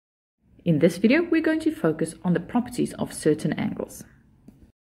In this video, we're going to focus on the properties of certain angles.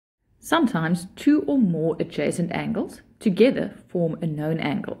 Sometimes two or more adjacent angles together form a known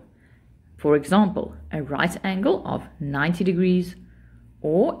angle. For example, a right angle of 90 degrees,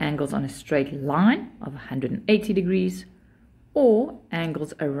 or angles on a straight line of 180 degrees, or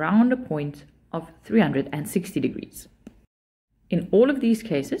angles around a point of 360 degrees. In all of these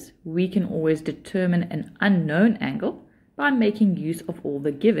cases, we can always determine an unknown angle by making use of all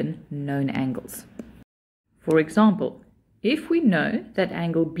the given known angles. For example, if we know that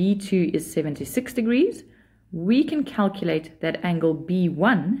angle B2 is 76 degrees, we can calculate that angle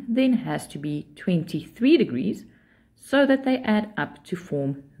B1 then has to be 23 degrees so that they add up to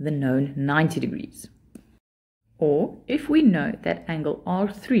form the known 90 degrees. Or if we know that angle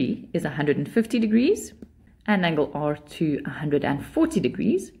R3 is 150 degrees and angle R2 140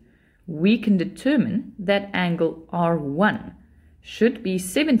 degrees, we can determine that angle R1 should be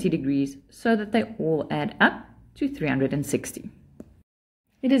 70 degrees so that they all add up to 360.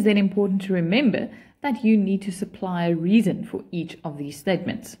 It is then important to remember that you need to supply a reason for each of these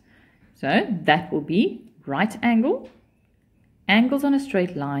statements. So that will be right angle, angles on a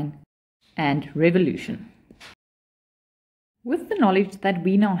straight line, and revolution. With the knowledge that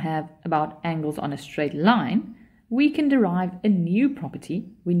we now have about angles on a straight line, we can derive a new property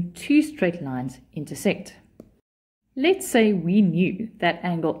when two straight lines intersect. Let's say we knew that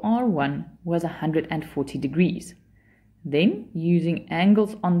angle R1 was 140 degrees. Then, using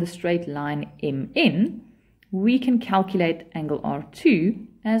angles on the straight line MN, we can calculate angle R2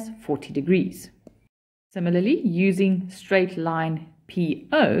 as 40 degrees. Similarly, using straight line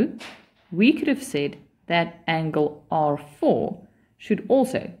PO, we could have said that angle R4 should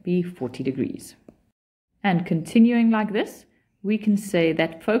also be 40 degrees. And continuing like this, we can say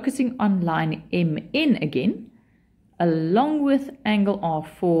that focusing on line MN again, along with angle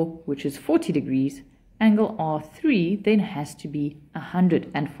R4, which is 40 degrees, angle R3 then has to be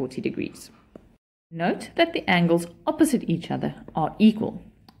 140 degrees. Note that the angles opposite each other are equal.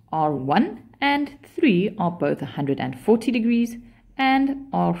 R1 and 3 are both 140 degrees,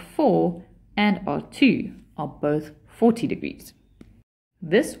 and R4 and R2 are both 40 degrees.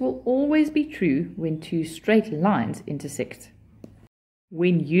 This will always be true when two straight lines intersect.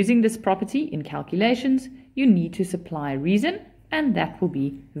 When using this property in calculations, you need to supply a reason, and that will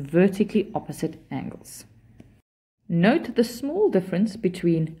be vertically opposite angles. Note the small difference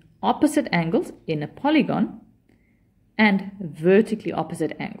between opposite angles in a polygon and vertically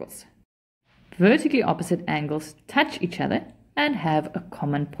opposite angles. Vertically opposite angles touch each other and have a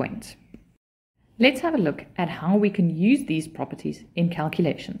common point. Let's have a look at how we can use these properties in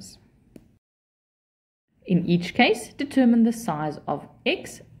calculations. In each case, determine the size of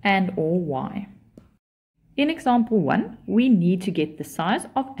x and or y. In example 1, we need to get the size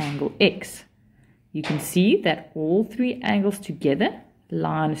of angle x. You can see that all three angles together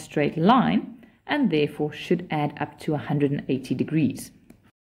lie on a straight line and therefore should add up to 180 degrees.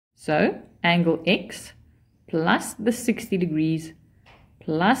 So, angle x plus the 60 degrees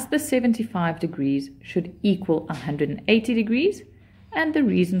plus the 75 degrees should equal 180 degrees, and the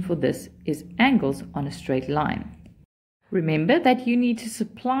reason for this is angles on a straight line. Remember that you need to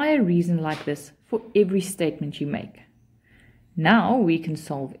supply a reason like this for every statement you make. Now we can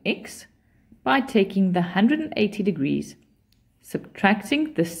solve x by taking the 180 degrees,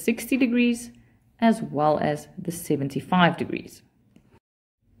 subtracting the 60 degrees, as well as the 75 degrees.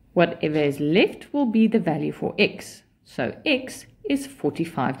 Whatever is left will be the value for x, so x is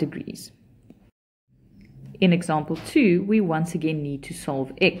 45 degrees. In example 2, we once again need to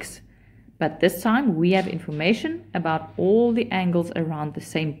solve x, but this time we have information about all the angles around the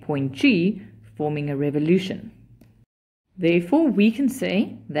same point G forming a revolution. Therefore, we can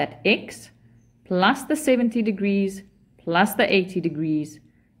say that x plus the 70 degrees plus the 80 degrees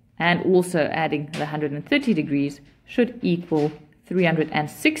and also adding the 130 degrees should equal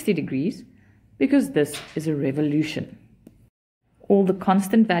 360 degrees because this is a revolution. All the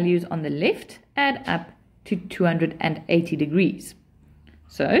constant values on the left add up to 280 degrees.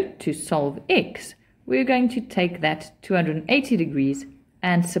 So, to solve x, we're going to take that 280 degrees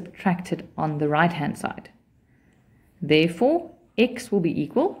and subtract it on the right-hand side. Therefore, x will be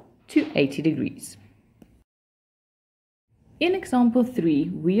equal to 80 degrees. In example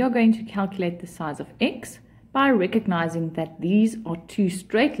 3, we are going to calculate the size of x by recognizing that these are two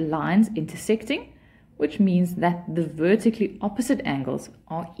straight lines intersecting, which means that the vertically opposite angles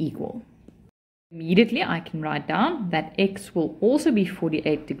are equal. Immediately I can write down that x will also be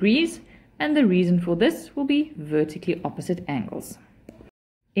 48 degrees, and the reason for this will be vertically opposite angles.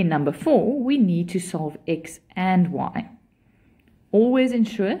 In number 4, we need to solve x and y. Always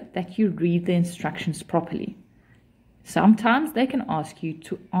ensure that you read the instructions properly. Sometimes they can ask you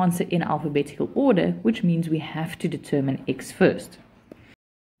to answer in alphabetical order, which means we have to determine x first.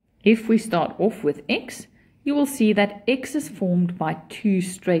 If we start off with x, you will see that x is formed by two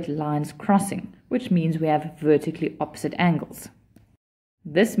straight lines crossing, which means we have vertically opposite angles.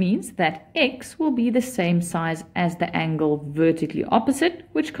 This means that x will be the same size as the angle vertically opposite,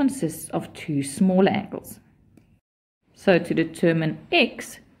 which consists of two small angles. So to determine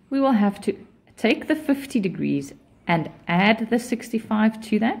x, we will have to take the 50 degrees and add the 65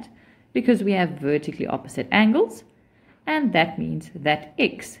 to that, because we have vertically opposite angles, and that means that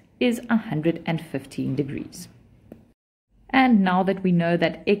x is 115 degrees. And now that we know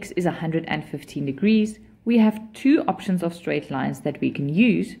that x is 115 degrees, we have two options of straight lines that we can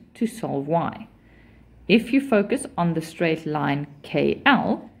use to solve y. If you focus on the straight line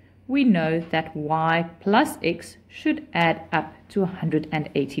KL, we know that y plus x should add up to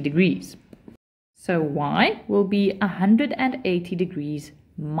 180 degrees. So y will be 180 degrees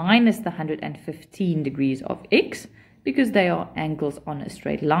minus the 115 degrees of x, because they are angles on a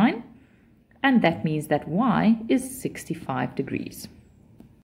straight line, and that means that y is 65 degrees.